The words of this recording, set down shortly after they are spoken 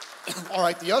All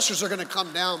right, the ushers are going to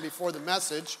come down before the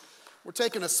message. We're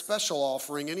taking a special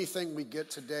offering. Anything we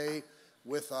get today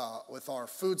with our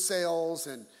food sales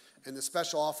and the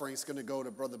special offering is going to go to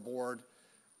Brother Board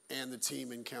and the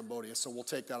team in Cambodia. So we'll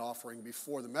take that offering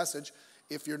before the message.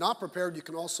 If you're not prepared, you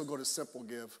can also go to Simple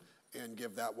Give and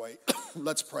give that way.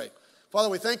 Let's pray. Father,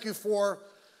 we thank you for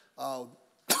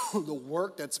the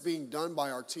work that's being done by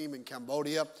our team in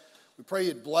Cambodia. We pray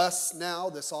you'd bless now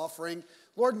this offering.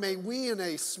 Lord, may we in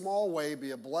a small way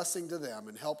be a blessing to them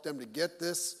and help them to get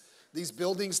these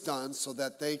buildings done so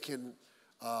that they can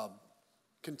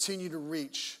continue to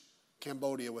reach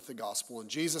Cambodia with the gospel. In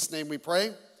Jesus' name we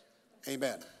pray,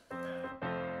 amen.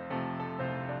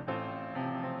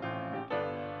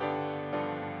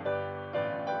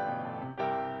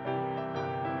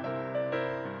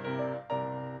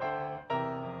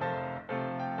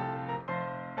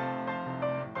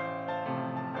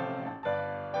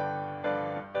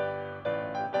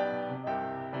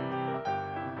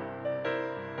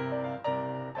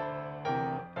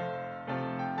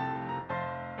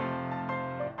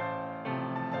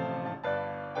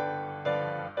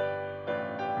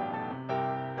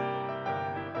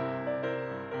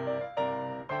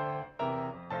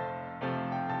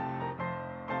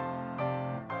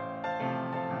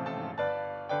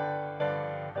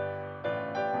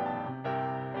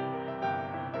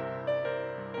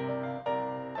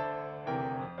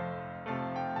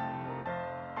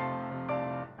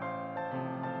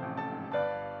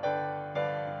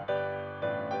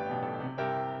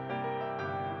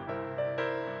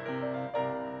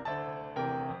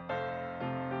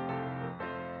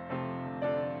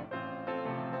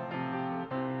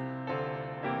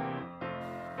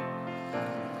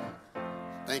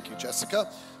 Thank you,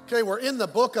 Jessica. Okay, we're in the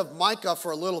book of Micah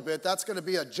for a little bit. That's going to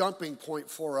be a jumping point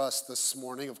for us this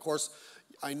morning. Of course,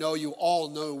 I know you all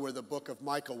know where the book of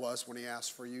Micah was when he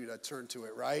asked for you to turn to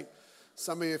it, right?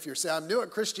 Some of you, if you're saying, I'm new at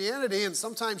Christianity, and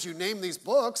sometimes you name these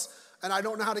books, and I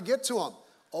don't know how to get to them.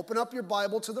 Open up your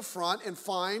Bible to the front and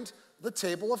find the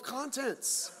table of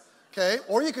contents. Okay,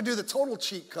 or you could do the total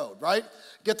cheat code, right?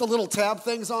 Get the little tab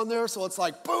things on there, so it's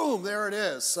like, boom, there it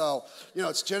is. So,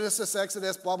 it's Genesis,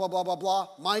 Exodus, blah, blah, blah, blah, blah,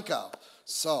 Micah.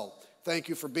 So, thank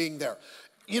you for being there.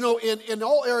 In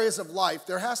all areas of life,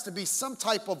 there has to be some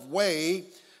type of way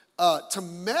to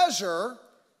measure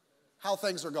how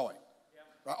things are going.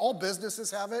 Right? All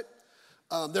businesses have it.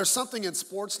 There's something in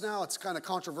sports now, it's kind of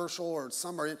controversial, or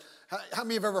some are. How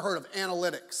many have ever heard of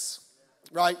analytics?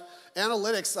 Right?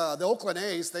 Analytics, the Oakland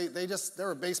A's,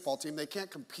 they're a baseball team. They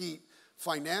can't compete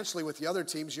financially with the other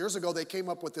teams. Years ago, they came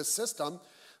up with this system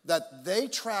that they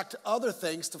tracked other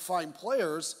things to find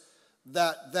players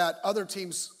that other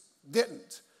teams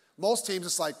didn't. Most teams,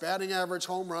 it's like batting average,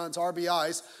 home runs,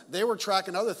 RBIs. They were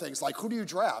tracking other things, like who do you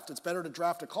draft? It's better to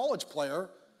draft a college player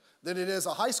than it is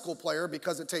a high school player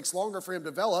because it takes longer for him to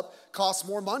develop, costs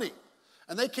more money.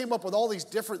 And they came up with all these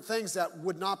different things that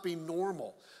would not be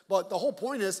normal. But the whole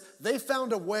point is they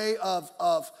found a way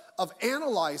of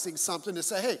analyzing something to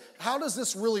say, hey, how does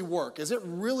this really work? Is it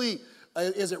really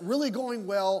going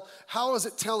well? How is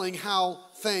it telling how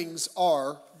things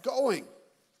are going?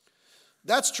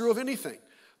 That's true of anything.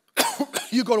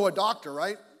 You go to a doctor,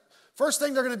 right? First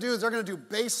thing they're going to do is they're going to do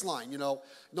baseline,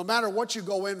 no matter what you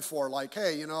go in for, like,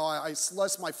 hey, I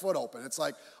sliced my foot open. It's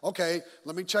like, okay,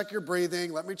 let me check your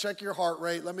breathing, let me check your heart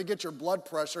rate, let me get your blood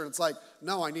pressure. It's like,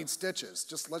 no, I need stitches.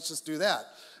 Let's just do that.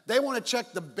 They want to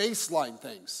check the baseline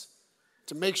things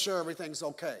to make sure everything's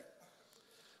okay.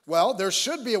 Well, there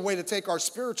should be a way to take our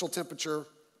spiritual temperature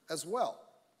as well.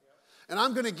 And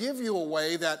I'm going to give you a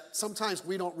way that sometimes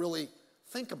we don't really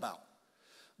think about.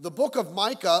 The book of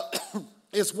Micah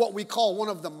is what we call one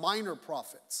of the minor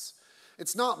prophets.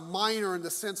 It's not minor in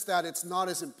the sense that it's not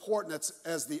as important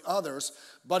as the others,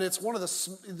 but it's one of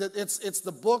it's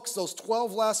the books, those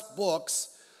 12 last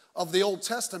books of the Old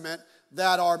Testament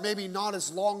that are maybe not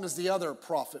as long as the other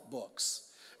prophet books.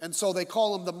 And so they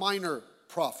call them the minor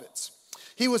prophets.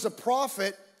 He was a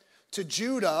prophet to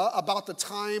Judah about the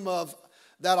time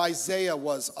that Isaiah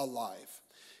was alive.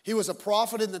 He was a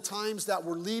prophet in the times that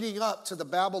were leading up to the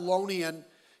Babylonian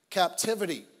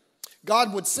captivity.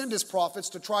 God would send his prophets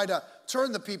to try to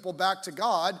turn the people back to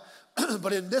God,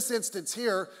 but in this instance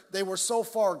here, they were so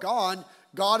far gone,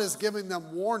 God is giving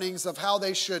them warnings of how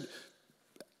they should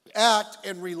act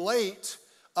and relate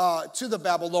to the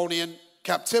Babylonian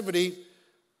captivity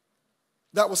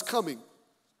that was coming.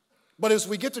 But as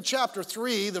we get to chapter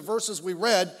 3, the verses we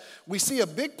read, we see a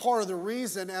big part of the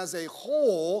reason as a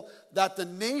whole that the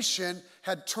nation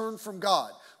had turned from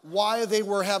God. Why they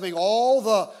were having all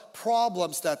the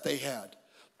problems that they had.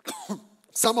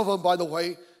 Some of them, by the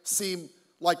way, seem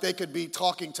like they could be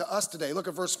talking to us today. Look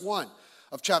at verse 1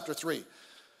 of chapter 3.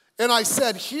 And I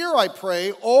said, hear, I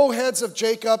pray, O heads of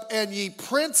Jacob, and ye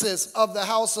princes of the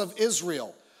house of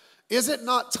Israel. Is it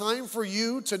not time for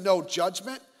you to know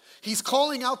judgment? He's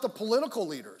calling out the political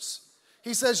leaders.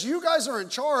 He says, you guys are in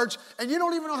charge, and you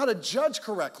don't even know how to judge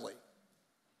correctly.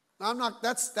 Now,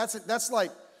 that's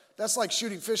like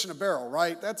shooting fish in a barrel,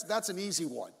 right? That's an easy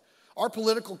one. Our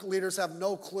political leaders have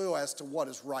no clue as to what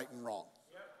is right and wrong.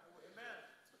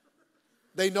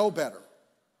 They know better.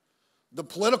 The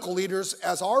political leaders,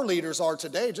 as our leaders are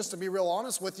today, just to be real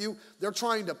honest with you, they're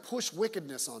trying to push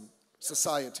wickedness on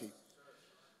society.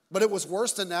 But it was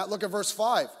worse than that. Look at verse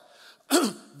 5.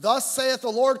 Thus saith the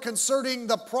Lord concerning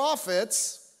the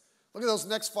prophets, look at those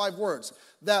next 5 words,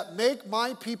 that make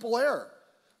my people err.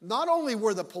 Not only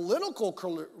were the political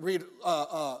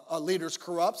leaders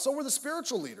corrupt, so were the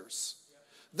spiritual leaders.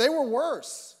 They were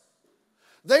worse.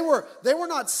 They were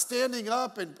not standing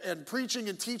up and preaching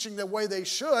and teaching the way they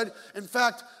should. In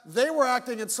fact, they were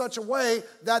acting in such a way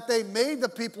that they made the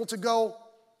people to go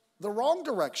the wrong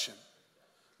direction.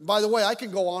 By the way, I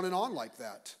can go on and on like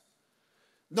that.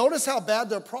 Notice how bad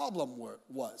their problem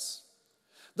was.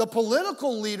 The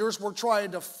political leaders were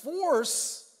trying to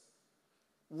force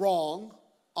wrong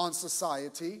on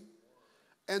society,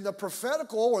 and the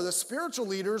prophetical or the spiritual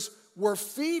leaders were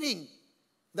feeding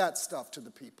that stuff to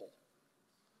the people.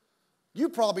 You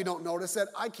probably don't notice that.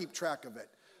 I keep track of it.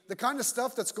 The kind of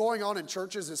stuff that's going on in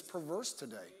churches is perverse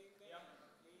today.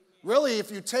 Really, if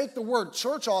you take the word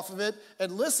church off of it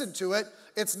and listen to it,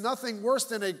 it's nothing worse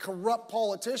than a corrupt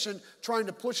politician trying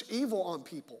to push evil on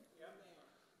people.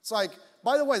 It's like,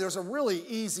 by the way, there's a really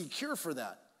easy cure for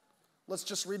that. Let's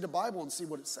just read the Bible and see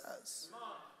what it says.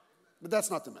 But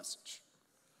that's not the message.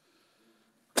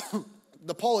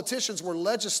 The politicians were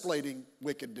legislating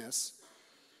wickedness,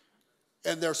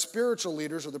 and their spiritual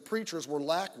leaders or the preachers were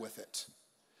lax with it.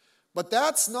 But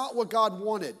that's not what God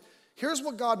wanted. Here's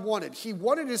what God wanted. He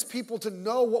wanted his people to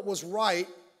know what was right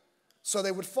so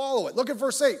they would follow it. Look at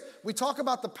verse 8. We talk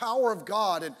about the power of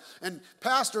God, and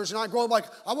pastors and I grow up like,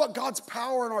 I want God's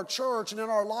power in our church and in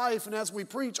our life and as we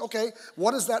preach. Okay,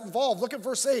 what does that involve? Look at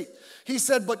verse 8. He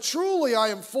said, but truly I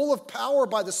am full of power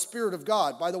by the Spirit of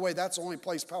God. By the way, that's the only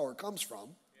place power comes from.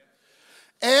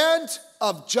 And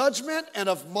of judgment and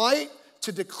of might,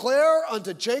 to declare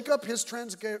unto Jacob his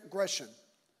transgression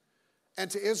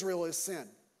and to Israel his sin.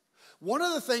 One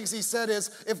of the things he said is,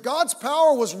 if God's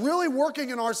power was really working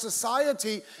in our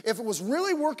society, if it was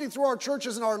really working through our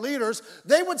churches and our leaders,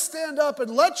 they would stand up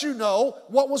and let you know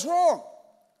what was wrong.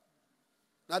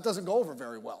 That doesn't go over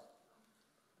very well,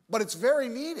 but it's very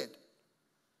needed.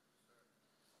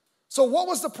 So what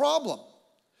was the problem?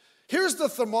 Here's the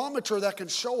thermometer that can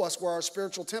show us where our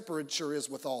spiritual temperature is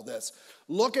with all this.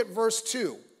 Look at verse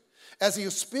 2. As he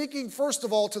was speaking, first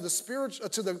of all, to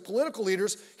the political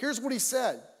leaders, here's what he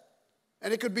said.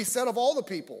 And it could be said of all the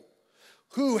people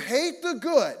who hate the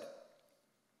good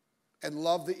and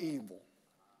love the evil.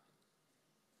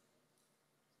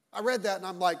 I read that and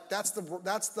I'm like, that's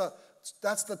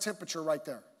the temperature right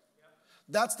there.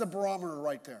 That's the barometer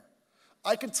right there.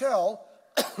 I can tell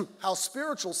how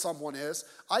spiritual someone is.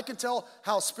 I can tell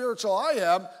how spiritual I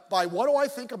am by what do I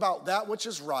think about that which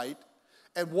is right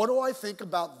and what do I think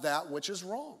about that which is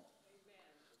wrong.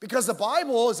 Because the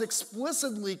Bible is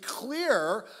explicitly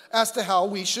clear as to how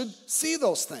we should see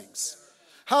those things.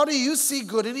 How do you see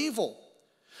good and evil?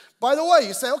 By the way,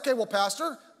 you say, okay, well,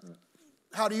 Pastor,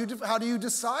 how do you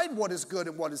decide what is good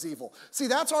and what is evil? See,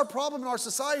 that's our problem in our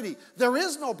society. There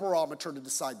is no barometer to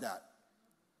decide that.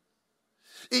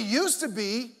 It used to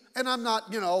be, and I'm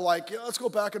not, let's go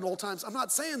back in old times. I'm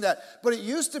not saying that. But it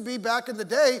used to be back in the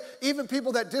day, even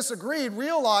people that disagreed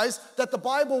realized that the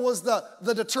Bible was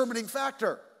the determining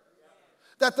factor.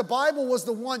 That the Bible was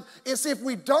the one. It's if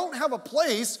we don't have a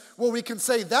place where we can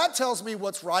say, that tells me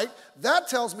what's right, that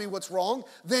tells me what's wrong,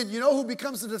 then you know who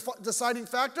becomes the deciding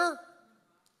factor?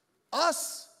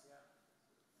 Us.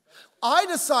 I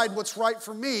decide what's right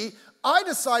for me. I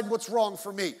decide what's wrong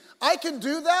for me. I can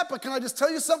do that, but can I just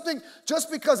tell you something?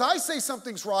 Just because I say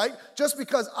something's right, just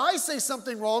because I say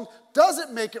something wrong,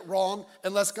 doesn't make it wrong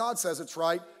unless God says it's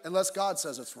right, unless God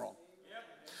says it's wrong.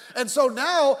 And so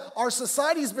now our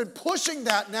society's been pushing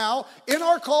that now in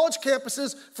our college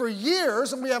campuses for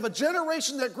years, and we have a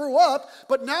generation that grew up,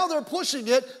 but now they're pushing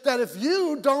it that if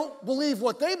you don't believe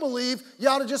what they believe, you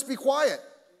ought to just be quiet.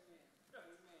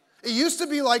 It used to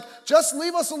be like, just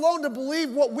leave us alone to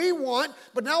believe what we want,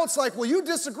 but now it's like, well, you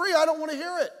disagree, I don't want to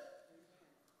hear it.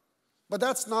 But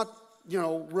that's not,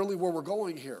 really where we're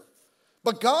going here.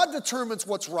 But God determines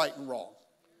what's right and wrong.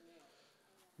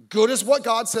 Good is what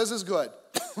God says is good.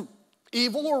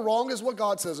 Evil or wrong is what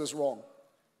God says is wrong.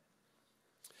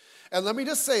 And let me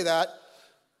just say that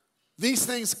these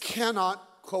things cannot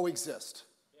coexist.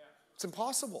 It's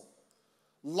impossible.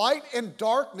 Light and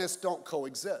darkness don't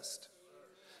coexist.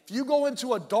 If you go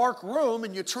into a dark room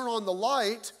and you turn on the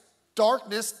light,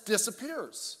 darkness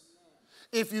disappears.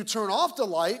 If you turn off the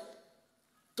light,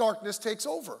 darkness takes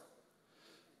over.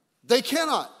 They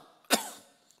cannot.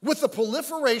 With the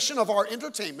proliferation of our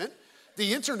entertainment,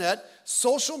 the internet,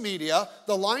 social media,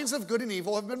 the lines of good and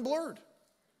evil have been blurred.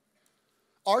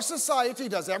 Our society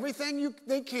does everything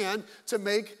they can to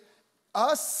make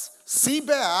us see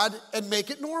bad and make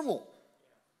it normal.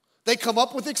 They come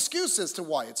up with excuses to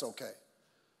why it's okay.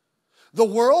 The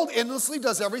world endlessly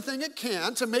does everything it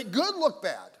can to make good look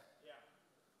bad.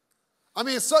 I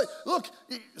mean, look,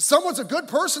 someone's a good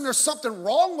person, there's something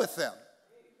wrong with them.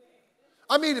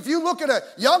 I mean, if you look at a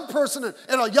young person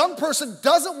and a young person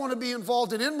doesn't want to be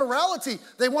involved in immorality,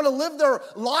 they want to live their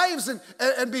lives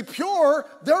and be pure,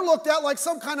 they're looked at like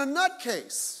some kind of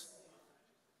nutcase.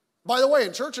 By the way,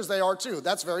 in churches they are too.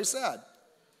 That's very sad.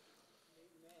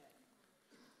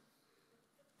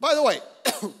 By the way,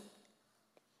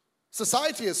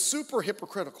 society is super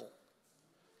hypocritical.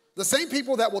 The same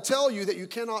people that will tell you that you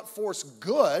cannot force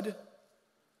good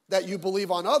that you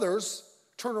believe on others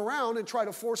turn around and try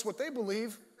to force what they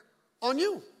believe on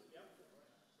you.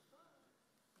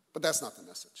 But that's not the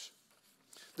message.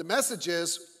 The message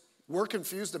is we're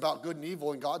confused about good and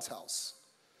evil in God's house.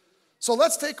 So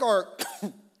let's take our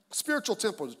spiritual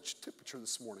temperature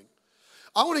this morning.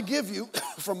 I want to give you,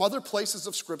 from other places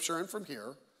of Scripture and from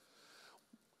here,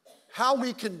 how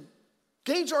we can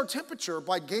gauge our temperature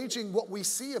by gauging what we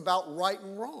see about right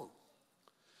and wrong.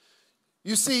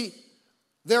 You see,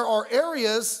 there are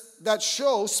areas that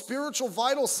show spiritual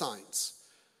vital signs.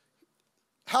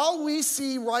 How we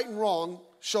see right and wrong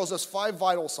shows us 5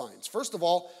 vital signs. First of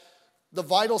all, the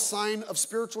vital sign of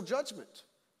spiritual judgment.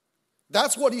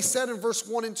 That's what he said in verse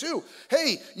 1 and 2.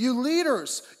 Hey, you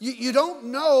leaders, you don't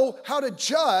know how to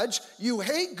judge. You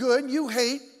hate good, you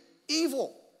hate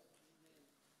evil.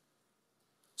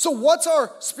 So what's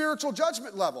our spiritual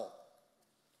judgment level?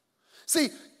 See,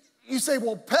 you say,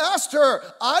 well, Pastor,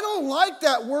 I don't like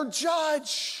that word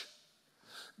judge.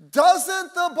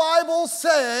 Doesn't the Bible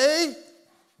say,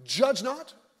 judge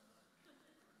not?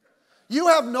 You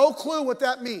have no clue what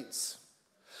that means.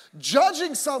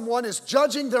 Judging someone is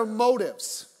judging their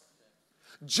motives.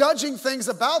 Judging things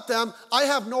about them, I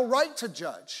have no right to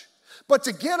judge. But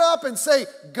to get up and say,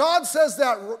 God says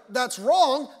that's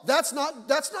wrong, that's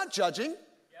not judging.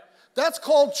 That's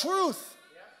called truth.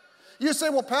 You say,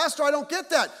 well, Pastor, I don't get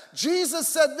that. Jesus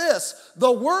said this,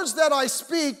 the words that I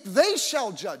speak, they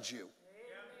shall judge you.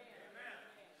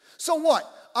 So what?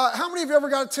 How many of you ever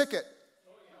got a ticket?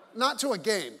 Not to a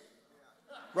game,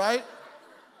 right?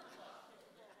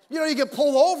 You know, you get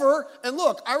pulled over, and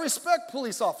look, I respect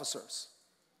police officers.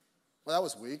 Well, that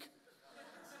was weak.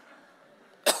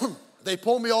 They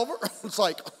pull me over. It's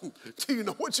like, do you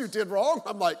know what you did wrong?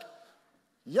 I'm like,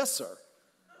 yes, sir.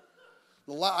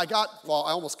 I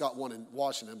almost got one in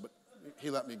Washington, but he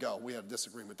let me go. We had a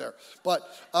disagreement there. But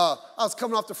I was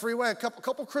coming off the freeway a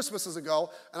couple Christmases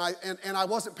ago, and I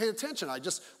wasn't paying attention. I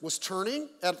just was turning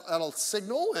at a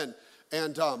signal,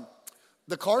 and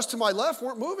the cars to my left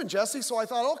weren't moving, Jesse, so I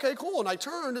thought, okay, cool. And I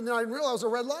turned, and then I realized it was a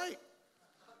red light.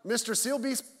 Mr.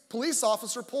 Sealbee's police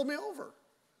officer pulled me over.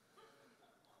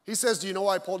 He says, do you know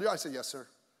why I pulled you? I said, yes, sir.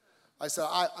 I said,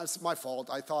 it's my fault.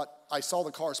 I thought I saw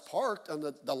the cars parked on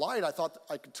the light. I thought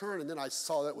I could turn, and then I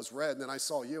saw that it was red, and then I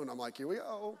saw you, and I'm like, here we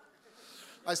go.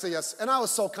 I said, yes. And I was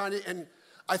so kind, and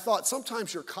I thought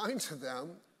sometimes you're kind to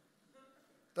them.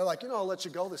 They're like, I'll let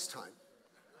you go this time.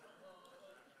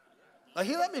 Now,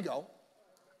 he let me go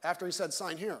after he said,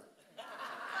 sign here.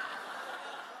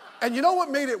 And you know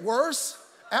what made it worse?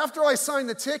 After I signed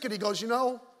the ticket, he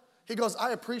goes, I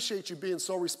appreciate you being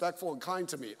so respectful and kind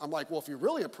to me. I'm like, well, if you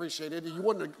really appreciated it, you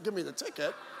wouldn't have given me the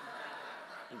ticket.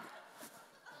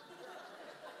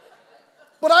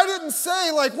 But I didn't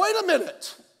say, like, wait a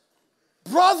minute.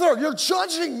 Brother, you're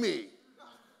judging me.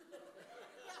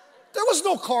 There was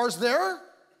no cars there.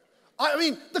 I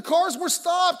mean, the cars were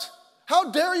stopped. How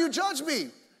dare you judge me?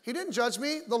 He didn't judge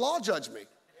me. The law judged me.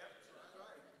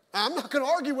 I'm not going to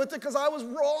argue with it because I was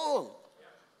wrong.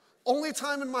 Only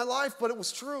time in my life, but it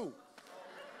was true.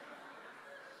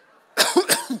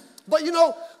 But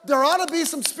there ought to be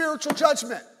some spiritual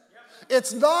judgment.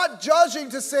 It's not judging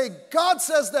to say, God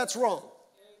says that's wrong.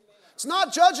 It's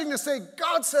not judging to say,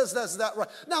 God says that's that right.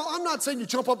 Now, I'm not saying you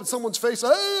jump up in someone's face,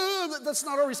 that's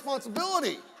not our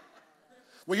responsibility.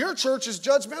 Well, your church is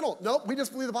judgmental. Nope, we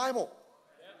just believe the Bible.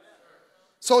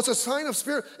 So it's a sign of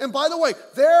spirit. And by the way,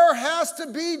 there has to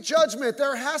be judgment.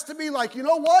 There has to be like, you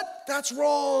know what? That's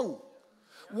wrong.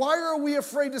 Why are we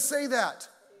afraid to say that?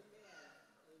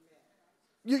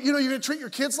 You know, you're going to treat your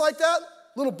kids like that?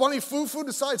 Little bunny foo-foo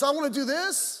decides, I want to do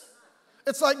this.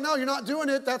 It's like, no, you're not doing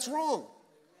it. That's wrong.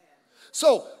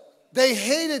 So they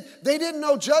didn't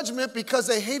know judgment because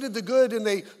they hated the good and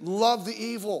they loved the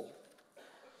evil.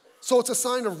 So it's a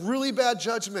sign of really bad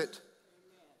judgment.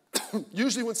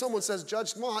 Usually when someone says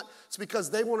judge not, it's because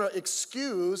they want to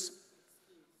excuse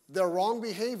their wrong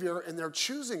behavior and they're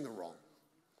choosing the wrong.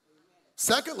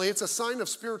 Secondly, it's a sign of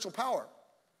spiritual power.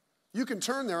 You can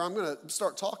turn there. I'm going to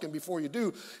start talking before you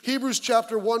do. Hebrews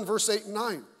chapter 1, verse 8 and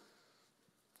 9.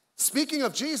 Speaking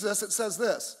of Jesus, it says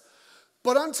this.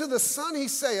 But unto the Son he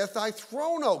saith, thy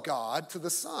throne, O God, to the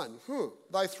Son.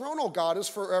 Thy throne, O God, is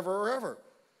forever or ever.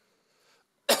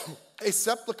 A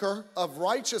sepulchre of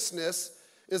righteousness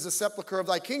is the sepulchre of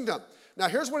thy kingdom. Now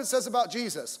here's what it says about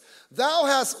Jesus. Thou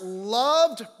hast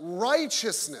loved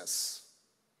righteousness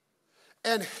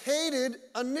and hated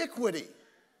iniquity.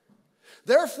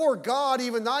 Therefore God,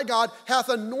 even thy God, hath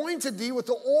anointed thee with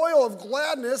the oil of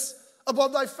gladness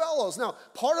above thy fellows. Now,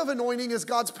 part of anointing is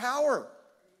God's power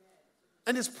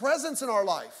and his presence in our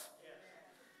life.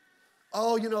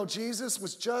 Oh, you know, Jesus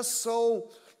was just so,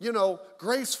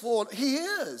 graceful. He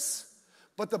is.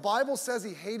 But the Bible says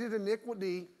he hated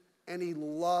iniquity and he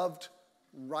loved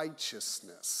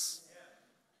righteousness.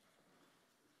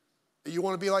 You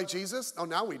want to be like Jesus? Oh,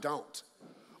 now we don't.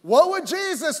 What would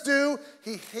Jesus do?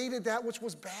 He hated that which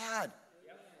was bad.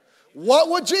 What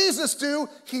would Jesus do?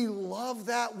 He loved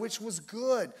that which was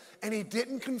good, and he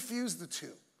didn't confuse the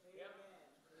two.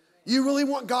 You really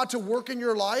want God to work in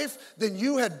your life? Then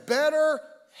you had better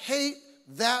hate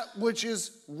that which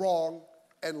is wrong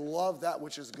and love that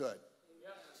which is good.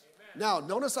 Now,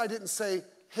 notice I didn't say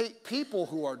hate people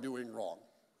who are doing wrong.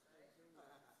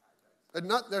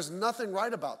 There's nothing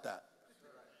right about that.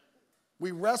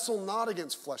 We wrestle not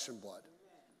against flesh and blood.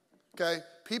 Okay?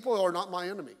 People are not my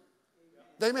enemy.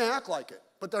 They may act like it,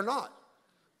 but they're not.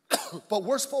 But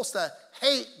we're supposed to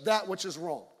hate that which is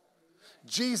wrong.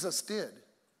 Jesus did.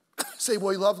 Say,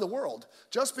 well, he loved the world.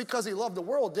 Just because he loved the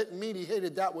world didn't mean he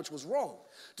hated that which was wrong.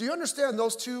 Do you understand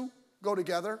those two go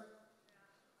together?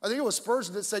 I think it was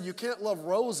Spurgeon that said you can't love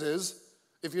roses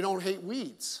if you don't hate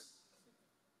weeds.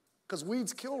 Because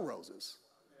weeds kill roses.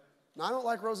 Now, I don't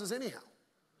like roses anyhow.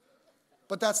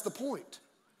 But that's the point.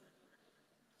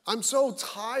 I'm so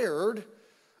tired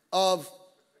of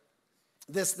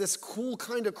this cool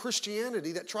kind of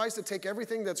Christianity that tries to take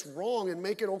everything that's wrong and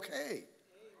make it okay.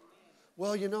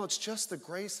 Well, it's just the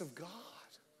grace of God.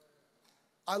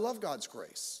 I love God's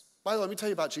grace. By the way, let me tell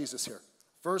you about Jesus here.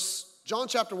 John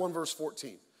chapter 1, verse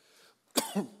 14.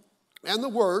 And the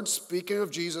Word, speaking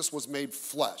of Jesus, was made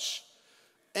flesh,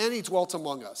 and he dwelt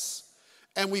among us.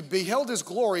 And we beheld his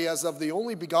glory as of the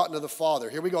only begotten of the Father.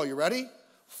 Here we go. You ready?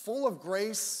 Full of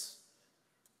grace.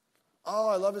 Oh,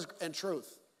 I love his and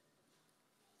truth.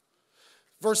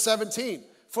 Verse 17.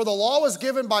 For the law was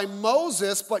given by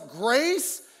Moses, but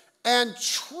grace and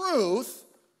truth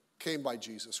came by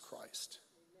Jesus Christ.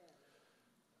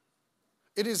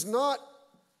 It's not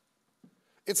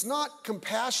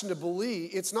compassion to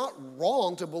believe. It's not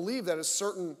wrong to believe that a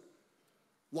certain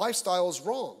lifestyle is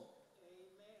wrong.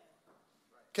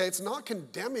 Okay, it's not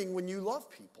condemning when you love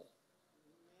people.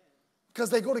 Because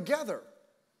they go together.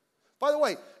 By the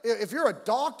way, if you're a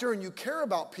doctor and you care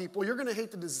about people, you're going to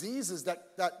hate the diseases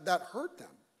that hurt them.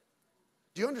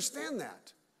 Do you understand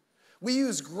that? We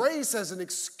use grace as an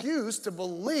excuse to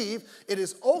believe it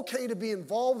is okay to be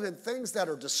involved in things that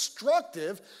are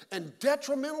destructive and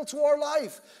detrimental to our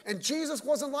life. And Jesus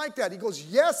wasn't like that. He goes,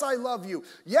 yes, I love you.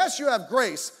 Yes, you have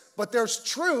grace, but there's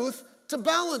truth to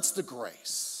balance the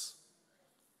grace.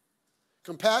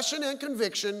 Compassion and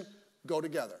conviction go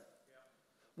together.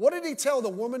 What did he tell the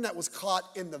woman that was caught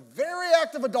in the very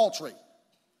act of adultery?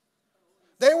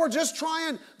 They were just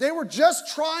trying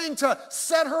to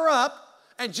set her up,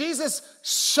 and Jesus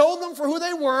showed them for who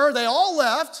they were. They all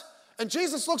left, and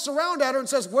Jesus looks around at her and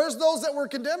says, where's those that were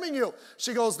condemning you?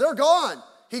 She goes, they're gone.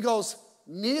 He goes,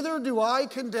 neither do I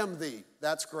condemn thee.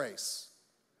 That's grace.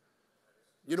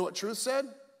 You know what truth said?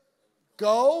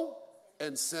 Go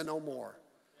and sin no more.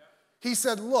 He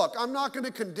said, look, I'm not going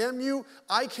to condemn you.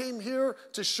 I came here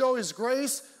to show his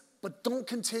grace, but don't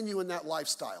continue in that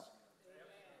lifestyle.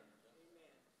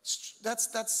 That's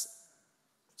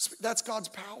God's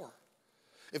power.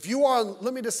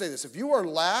 Let me just say this. If you are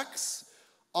lax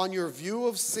on your view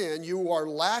of sin, you are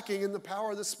lacking in the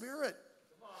power of the Spirit.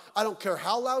 I don't care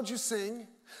how loud you sing.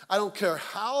 I don't care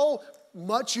how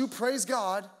much you praise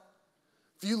God.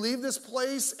 If you leave this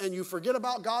place and you forget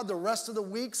about God the rest of the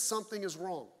week, something is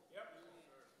wrong.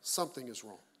 Something is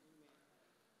wrong.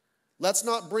 Let's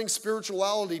not bring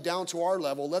spirituality down to our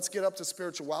level. Let's get up to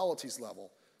spirituality's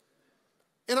level.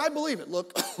 And I believe it.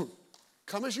 Look,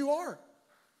 come as you are.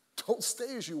 Don't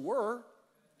stay as you were.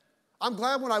 I'm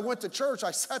glad when I went to church,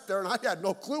 I sat there and I had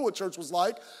no clue what church was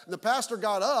like. And the pastor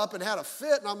got up and had a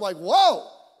fit, and I'm like, whoa.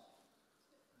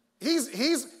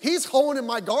 He's hoeing in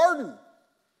my garden.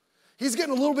 He's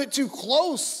getting a little bit too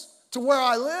close to where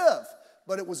I live.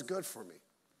 But it was good for me.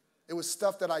 It was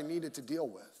stuff that I needed to deal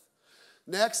with.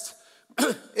 Next,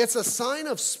 it's a sign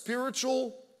of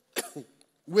spiritual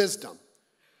wisdom.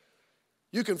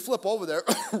 You can flip over there.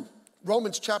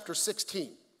 Romans chapter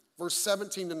 16, verse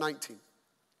 17 to 19.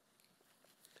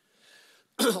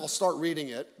 I'll start reading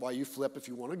it while you flip if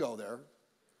you want to go there.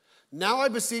 Now I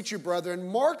beseech you, brethren,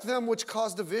 mark them which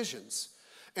cause divisions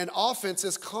and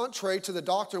offenses contrary to the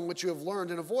doctrine which you have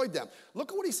learned, and avoid them.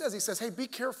 Look at what he says. He says, hey, be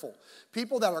careful.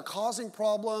 People that are causing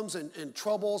problems and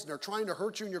troubles, and they're trying to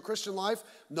hurt you in your Christian life,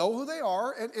 know who they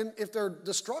are, and if they're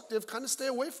destructive, kind of stay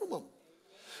away from them.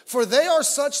 For they are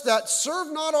such that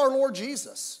serve not our Lord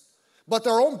Jesus, but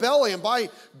their own belly, and by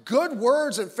good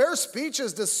words and fair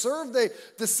speeches deceive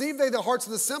they the hearts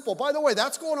of the simple. By the way,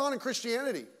 that's going on in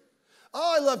Christianity.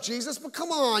 Oh, I love Jesus, but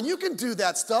come on, you can do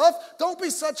that stuff. Don't be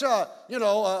such a, what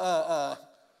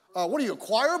are you, a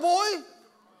choir boy? Well,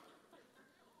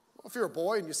 if you're a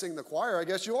boy and you sing the choir, I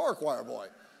guess you are a choir boy.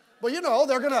 But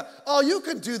they're going to, oh, you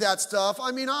can do that stuff.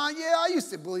 I mean, yeah, I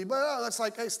used to believe, but it's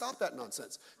like, hey, stop that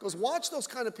nonsense. Because watch those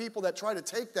kind of people that try to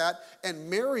take that and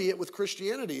marry it with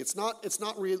Christianity. It's not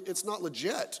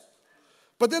legit.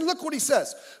 But then look what he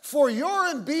says. For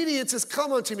your obedience is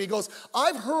come unto me. He goes,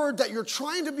 I've heard that you're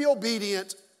trying to be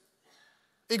obedient.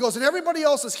 He goes, and everybody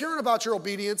else is hearing about your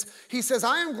obedience. He says,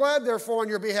 I am glad, therefore, on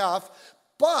your behalf.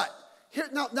 But, here,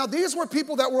 now these were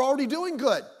people that were already doing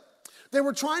good. They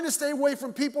were trying to stay away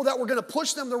from people that were going to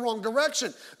push them the wrong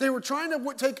direction. They were trying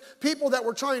to take people that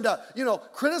were trying to,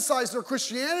 criticize their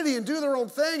Christianity and do their own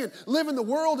thing and live in the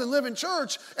world and live in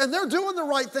church. And they're doing the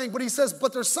right thing. But he says,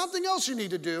 but there's something else you need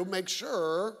to do. Make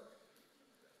sure.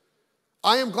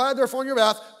 I am glad, therefore, on your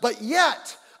behalf. But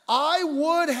yet, I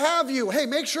would have you. Hey,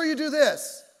 make sure you do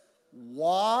this.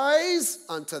 Wise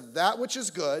unto that which is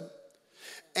good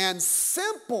and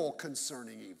simple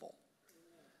concerning evil.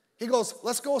 He goes,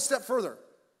 let's go a step further.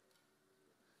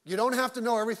 You don't have to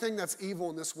know everything that's evil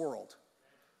in this world,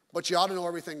 but you ought to know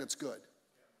everything that's good.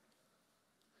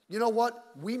 You know what?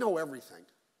 We know everything.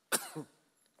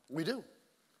 We do.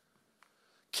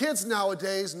 Kids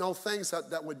nowadays know things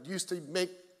that would used to make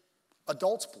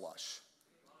adults blush.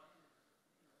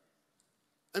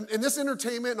 And this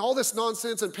entertainment and all this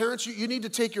nonsense, and parents, you need to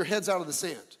take your heads out of the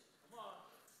sand.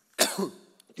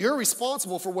 You're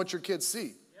responsible for what your kids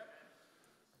see.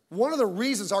 One of the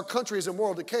reasons our country is in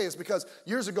moral decay is because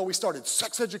years ago we started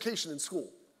sex education in school.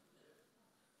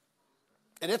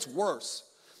 And it's worse.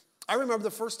 I remember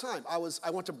the first time I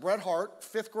went to Bret Harte,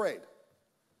 5th grade.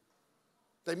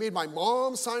 They made my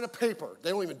mom sign a paper.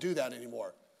 They don't even do that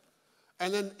anymore.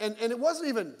 And then, and it wasn't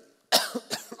even,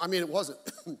 it wasn't,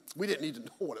 we didn't need to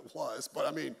know what it was,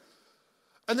 but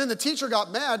and then the teacher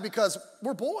got mad because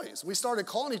we're boys. We started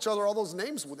calling each other all those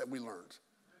names that we learned.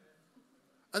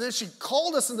 And then she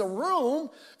called us in the room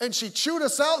and she chewed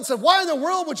us out and said, why in the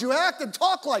world would you act and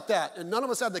talk like that? And none of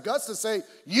us had the guts to say,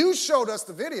 you showed us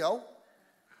the video.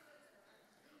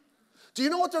 Do you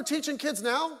know what they're teaching kids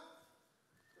now?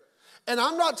 And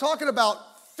I'm not talking about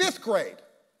 5th grade.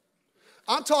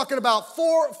 I'm talking about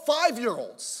 4,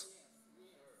 5-year-olds.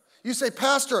 You say,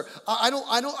 Pastor,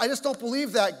 I just don't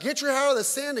believe that. Get your head out of the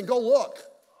sand and go look.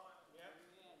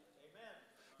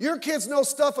 Your kids know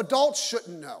stuff adults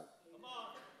shouldn't know.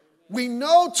 We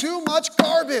know too much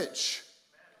garbage.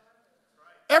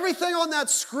 Everything on that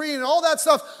screen and all that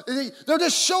stuff, they're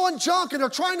just showing junk and they're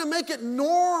trying to make it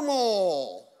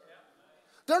normal.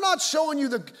 They're not showing you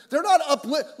they're not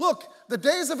look, the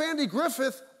days of Andy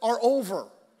Griffith are over.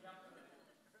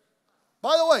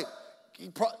 By the way,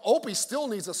 Opie still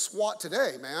needs a SWAT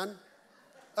today, man.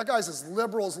 That guy's as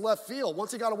liberal as left field.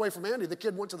 Once he got away from Andy, the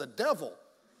kid went to the devil.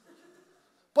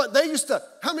 But they used to,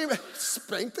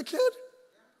 spank the kid?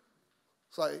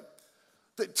 It's like,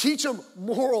 they teach them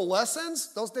moral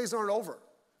lessons. Those days aren't over.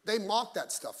 They mock that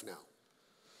stuff now.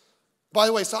 By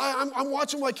the way, so I'm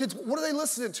watching my kids. What are they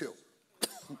listening to?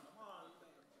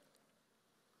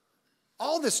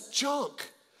 All this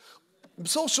junk.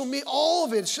 Social media, all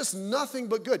of it, it's just nothing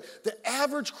but good. The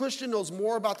average Christian knows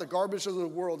more about the garbage of the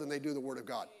world than they do the Word of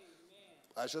God.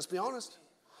 Let's just be honest.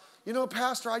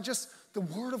 Pastor, the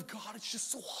Word of God, it's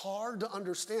just so hard to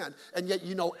understand. And yet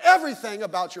you know everything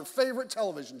about your favorite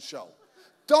television show.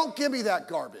 Don't give me that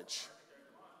garbage.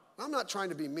 I'm not trying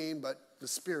to be mean, but the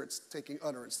Spirit's taking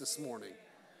utterance this morning.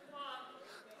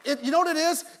 You know what it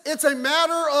is? It's a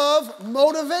matter of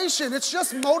motivation. It's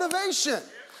just motivation.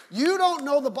 You don't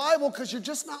know the Bible because you're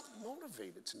just not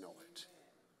motivated to know it.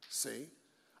 See?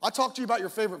 I talked to you about your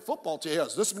favorite football team. He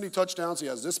has this many touchdowns. He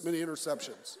has this many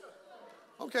interceptions.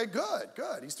 Okay, good.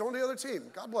 He's throwing the other team.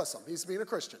 God bless him. He's being a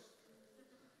Christian.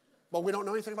 But we don't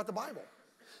know anything about the Bible.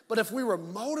 But if we were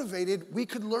motivated, we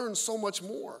could learn so much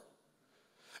more.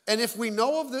 And if we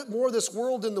know of more of this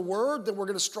world than the Word, then we're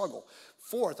going to struggle.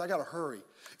 Fourth, I got to hurry.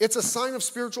 It's a sign of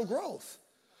spiritual growth.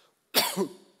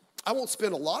 I won't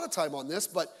spend a lot of time on this,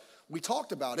 but we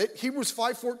talked about it. Hebrews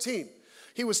 5:14.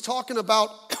 He was talking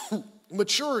about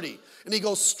maturity. And he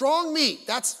goes, strong meat,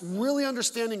 that's really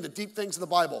understanding the deep things of the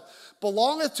Bible,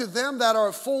 belongeth to them that are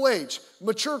of full age,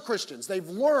 mature Christians. They've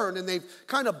learned and they've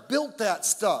kind of built that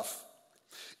stuff.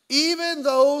 Even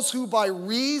those who by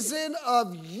reason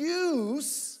of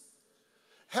use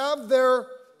have their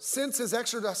senses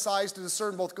exercised to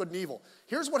discern both good and evil.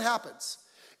 Here's what happens.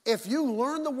 If you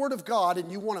learn the Word of God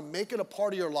and you want to make it a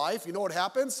part of your life, you know what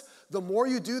happens? The more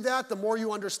you do that, the more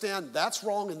you understand that's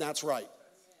wrong and that's right.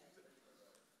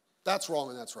 That's wrong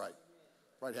and that's right.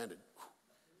 Right-handed.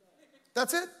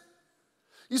 That's it.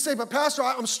 You say, but Pastor,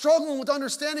 I'm struggling with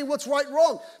understanding what's right and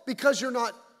wrong. Because you're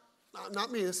not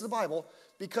me, this is the Bible,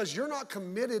 because you're not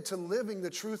committed to living the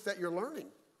truth that you're learning.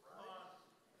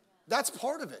 That's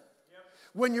part of it.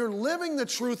 When you're living the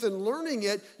truth and learning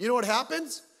it, you know what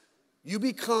happens? You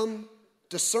become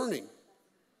discerning.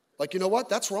 Like, you know what?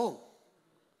 That's wrong.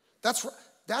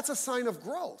 That's a sign of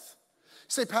growth. You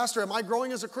say, Pastor, am I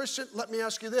growing as a Christian? Let me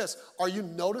ask you this. Are you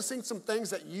noticing some things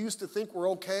that you used to think were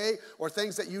okay or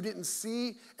things that you didn't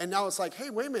see? And now it's like, hey,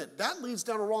 wait a minute, that leads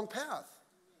down a wrong path.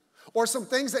 Or some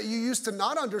things that you used to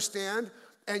not understand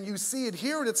and you see it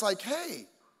here and it's like, hey,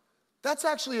 that's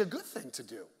actually a good thing to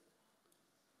do.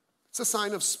 It's a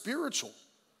sign of spiritual.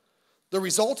 The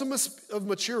result of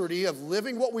maturity, of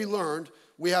living what we learned,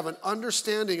 we have an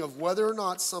understanding of whether or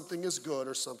not something is good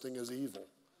or something is evil.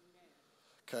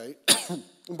 Okay?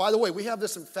 And by the way, we have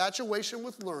this infatuation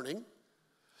with learning,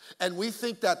 and we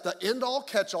think that the end-all,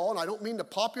 catch-all, and I don't mean to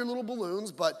pop your little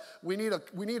balloons, but we need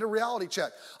a reality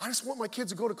check. I just want my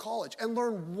kids to go to college and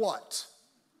learn what?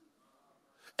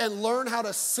 And learn how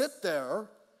to sit there,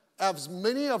 as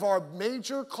many of our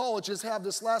major colleges have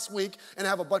this last week, and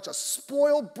have a bunch of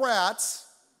spoiled brats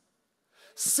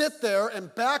sit there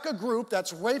and back a group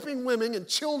that's raping women and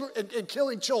children and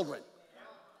killing children.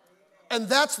 And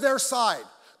that's their side.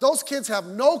 Those kids have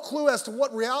no clue as to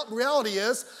what reality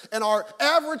is, and our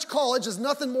average college is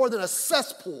nothing more than a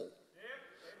cesspool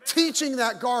teaching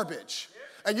that garbage.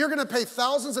 And you're going to pay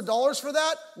thousands of dollars for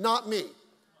that? Not me.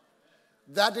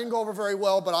 That didn't go over very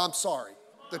well, but I'm sorry.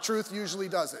 The truth usually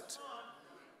doesn't.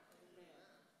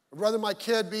 I'd rather my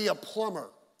kid be a plumber.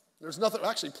 There's nothing,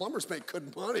 actually, plumbers make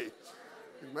good money.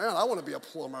 Man, I want to be a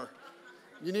plumber.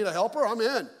 You need a helper? I'm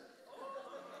in.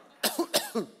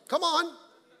 Come on.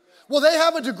 Well, they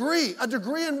have a degree. A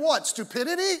degree in what?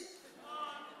 Stupidity?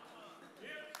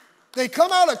 They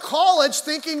come out of college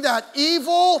thinking that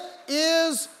evil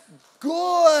is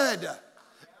good.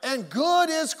 And good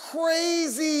is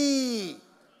crazy.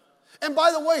 And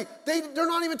by the way, they're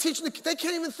not even teaching, they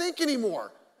can't even think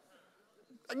anymore.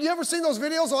 You ever seen those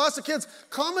videos? I'll ask the kids,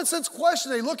 common sense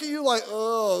question. They look at you like,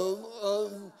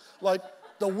 like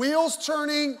the wheel's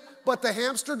turning, but the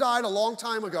hamster died a long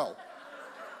time ago.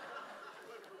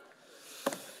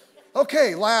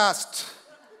 Okay, last.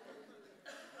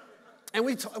 And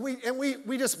we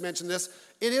just mentioned this.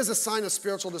 It is a sign of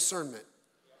spiritual discernment.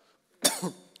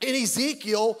 In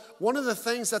Ezekiel, one of the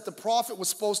things that the prophet was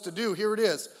supposed to do, here it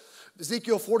is.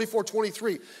 Ezekiel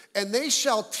 44:23. And they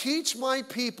shall teach my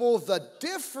people the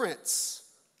difference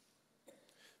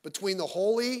between the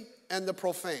holy and the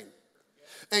profane,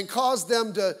 and cause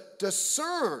them to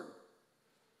discern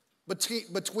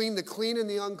between the clean and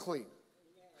the unclean.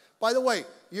 By the way,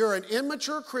 you're an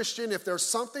immature Christian if there's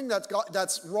something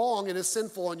that's wrong and is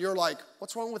sinful, and you're like,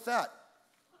 what's wrong with that?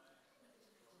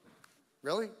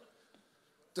 Really?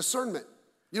 Discernment.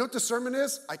 You know what discernment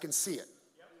is? I can see it.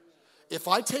 If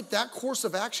I take that course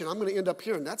of action, I'm going to end up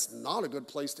here, and that's not a good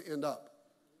place to end up.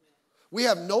 We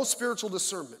have no spiritual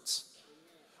discernments.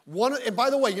 And by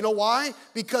the way, you know why?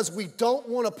 Because we don't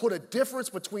want to put a difference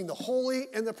between the holy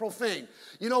and the profane.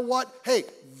 You know what? Hey,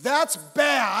 that's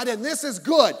bad and this is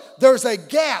good. There's a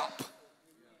gap.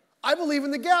 I believe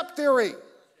in the gap theory.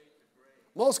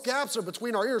 Most gaps are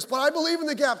between our ears, but I believe in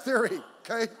the gap theory.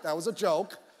 Okay, that was a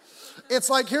joke. It's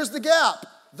like, here's the gap.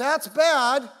 That's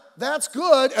bad, that's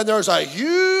good, and there's a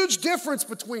huge difference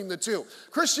between the two.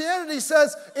 Christianity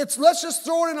says, let's just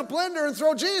throw it in a blender and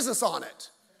throw Jesus on it.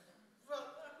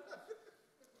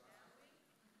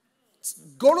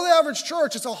 Go to the average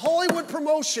church, it's a Hollywood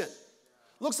promotion.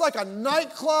 Looks like a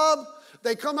nightclub.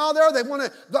 They come out there, they want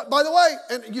to, by the way,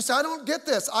 and you say, I don't get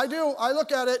this. I do, I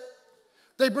look at it.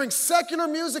 They bring secular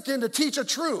music in to teach a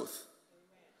truth.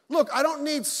 Look, I don't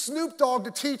need Snoop Dogg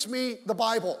to teach me the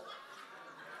Bible.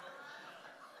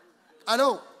 I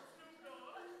don't.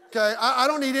 Okay, I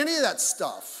don't need any of that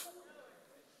stuff.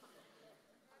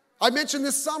 I mentioned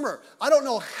this summer. I don't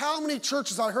know how many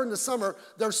churches I heard in the summer,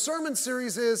 their sermon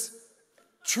series is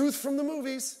Truth from the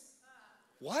Movies.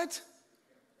 What?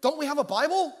 Don't we have a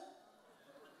Bible?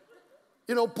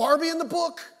 You know, Barbie in the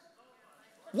book?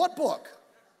 What book?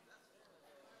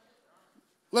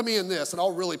 Let me end this, and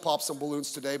I'll really pop some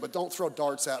balloons today, but don't throw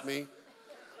darts at me.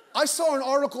 I saw an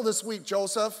article this week,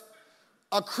 Joseph,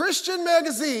 a Christian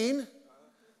magazine,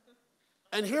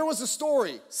 and here was the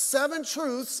story. 7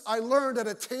 truths I learned at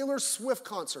a Taylor Swift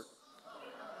concert.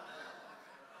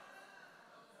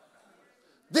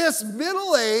 This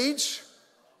middle-aged,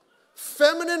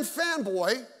 feminine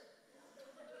fanboy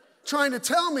trying to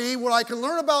tell me what I can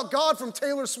learn about God from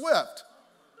Taylor Swift.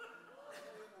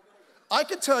 I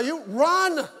could tell you,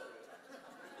 run.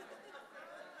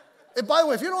 And by the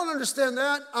way, if you don't understand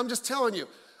that, I'm just telling you,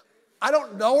 I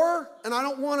don't know her and I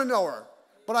don't want to know her,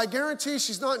 but I guarantee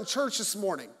she's not in church this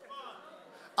morning.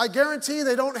 I guarantee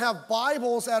they don't have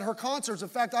Bibles at her concerts. In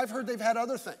fact, I've heard they've had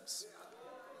other things.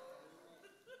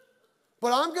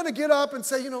 But I'm going to get up and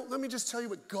say, let me just tell you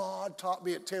what God taught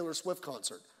me at Taylor Swift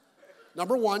concert.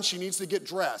 Number 1, she needs to get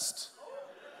dressed.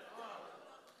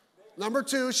 Number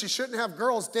 2, she shouldn't have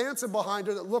girls dancing behind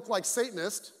her that look like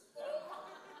Satanists.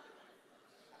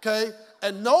 Okay?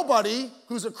 And nobody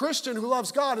who's a Christian who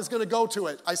loves God is going to go to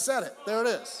it. I said it. There it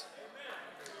is.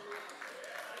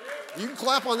 You can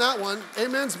clap on that one.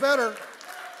 Amen's better.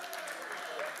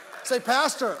 Say,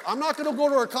 Pastor, I'm not going to go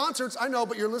to her concerts. I know,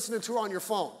 but you're listening to her on your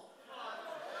phone.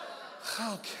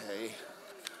 Okay.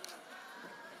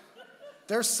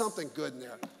 There's something good in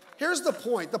there. Here's the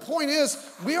point. The point is,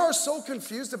 we are so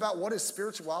confused about what is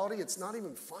spirituality, it's not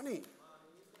even funny.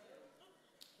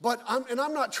 But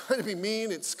I'm not trying to be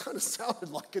mean. It's kind of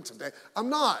sounded like it today. I'm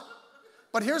not.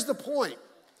 But here's the point.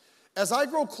 As I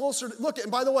grow closer, look,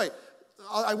 and by the way,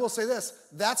 I will say this,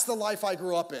 that's the life I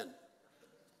grew up in.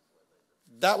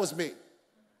 That was me.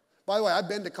 By the way, I've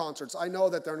been to concerts. I know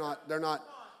that they're not,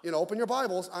 open your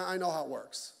Bibles. I know how it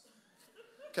works.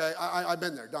 Okay, I've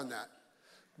been there, done that.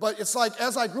 But it's like,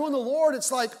 as I grew in the Lord,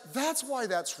 it's like, that's why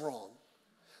that's wrong.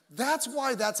 That's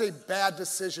why that's a bad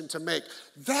decision to make.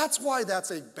 That's why that's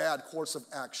a bad course of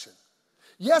action.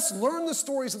 Yes, learn the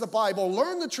stories of the Bible,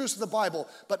 learn the truths of the Bible,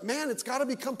 but man, it's got to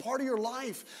become part of your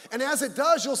life. And as it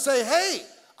does, you'll say, hey,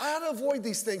 I ought to avoid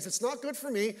these things. It's not good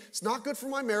for me. It's not good for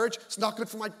my marriage. It's not good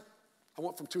for I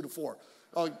went from 2 to 4.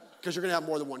 Oh, because you're going to have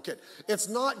more than one kid. It's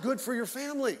not good for your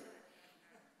family.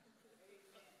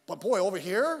 But boy, over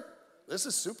here, this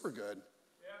is super good.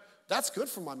 That's good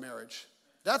for my marriage.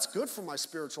 That's good for my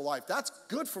spiritual life. That's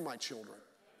good for my children.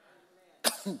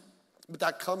 But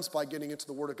that comes by getting into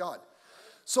the Word of God.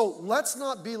 So let's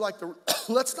not be like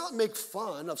let's not make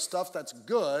fun of stuff that's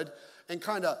good and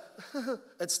kind of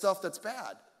at stuff that's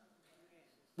bad.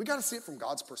 We got to see it from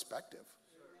God's perspective.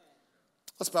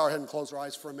 Let's bow our head and close our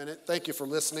eyes for a minute. Thank you for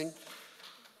listening.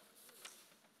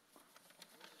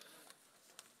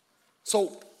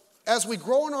 So, as we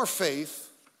grow in our faith,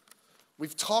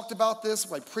 we've talked about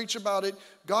this, I preach about it,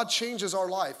 God changes our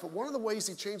life. But one of the ways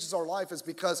He changes our life is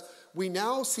because we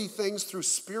now see things through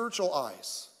spiritual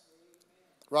eyes,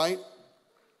 right?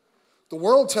 The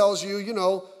world tells you,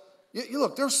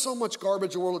 look, there's so much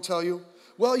garbage the world will tell you.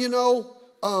 Well,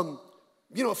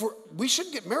 we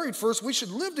shouldn't get married first. We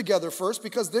should live together first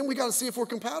because then we got to see if we're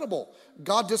compatible.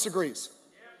 God disagrees.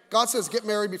 God says get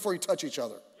married before you touch each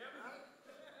other.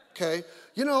 Okay?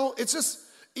 It's just,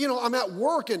 I'm at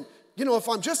work and, if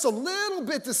I'm just a little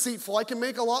bit deceitful, I can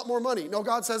make a lot more money. No,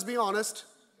 God says be honest.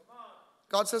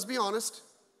 God says be honest.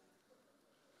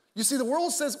 You see, the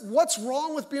world says, what's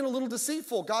wrong with being a little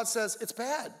deceitful? God says it's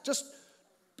bad. Just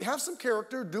have some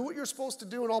character, do what you're supposed to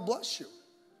do, and I'll bless you.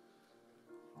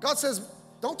 God says,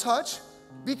 don't touch,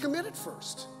 be committed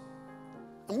first.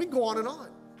 And we go on and on.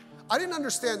 I didn't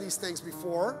understand these things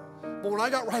before, but when I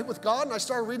got right with God and I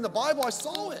started reading the Bible, I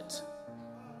saw it.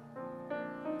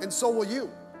 And so will you.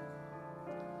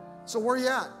 So where are you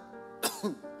at?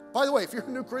 By the way, if you're a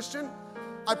new Christian,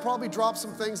 I probably dropped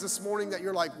some things this morning that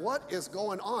you're like, what is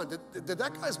going on? Did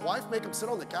that guy's wife make him sit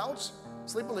on the couch?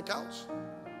 Sleep on the couch?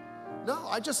 No,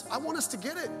 I want us to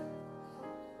get it.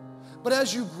 But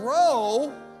as you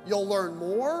grow, you'll learn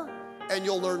more, and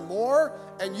you'll learn more,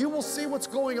 and you will see what's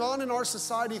going on in our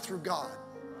society through God.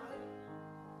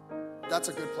 That's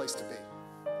a good place to be.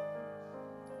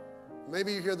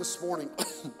 Maybe you're here this morning.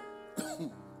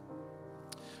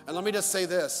 And let me just say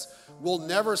this. We'll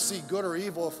never see good or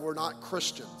evil if we're not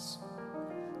Christians.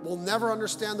 We'll never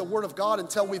understand the Word of God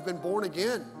until we've been born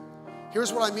again.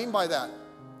 Here's what I mean by that.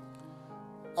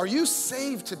 Are you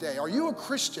saved today? Are you a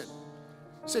Christian?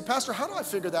 You say, Pastor, how do I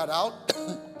figure that out?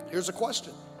 Here's a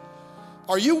question.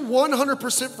 Are you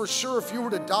 100% for sure if you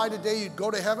were to die today, you'd go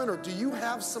to heaven, or do you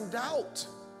have some doubt?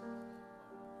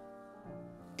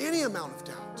 Any amount of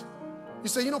doubt. You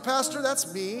say, Pastor,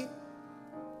 that's me.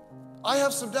 I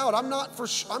have some doubt. I'm not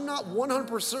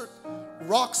 100%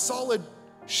 rock solid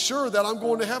sure that I'm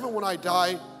going to heaven when I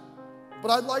die, but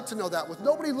I'd like to know that with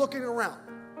nobody looking around.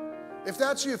 If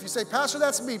that's you, if you say, Pastor,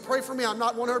 that's me, pray for me, I'm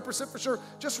not 100% for sure,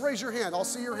 just raise your hand. I'll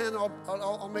see your hand, and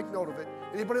I'll make note of it.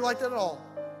 Anybody like that at all?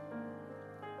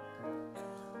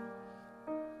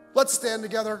 Let's stand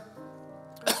together.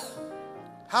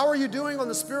 How are you doing on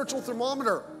the spiritual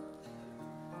thermometer?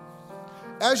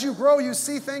 As you grow, you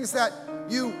see things that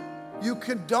you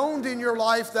condoned in your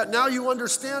life that now you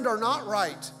understand are not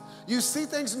right. You see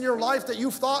things in your life that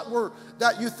you thought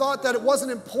that it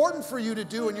wasn't important for you to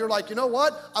do, and you're like, you know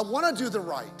what? I want to do the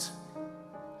right.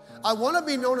 I want to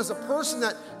be known as a person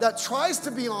that tries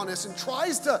to be honest and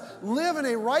tries to live in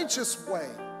a righteous way.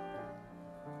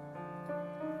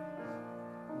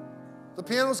 The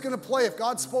piano's going to play. If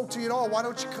God spoke to you at all, why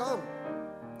don't you come?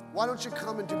 Why don't you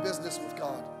come and do business with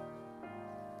God?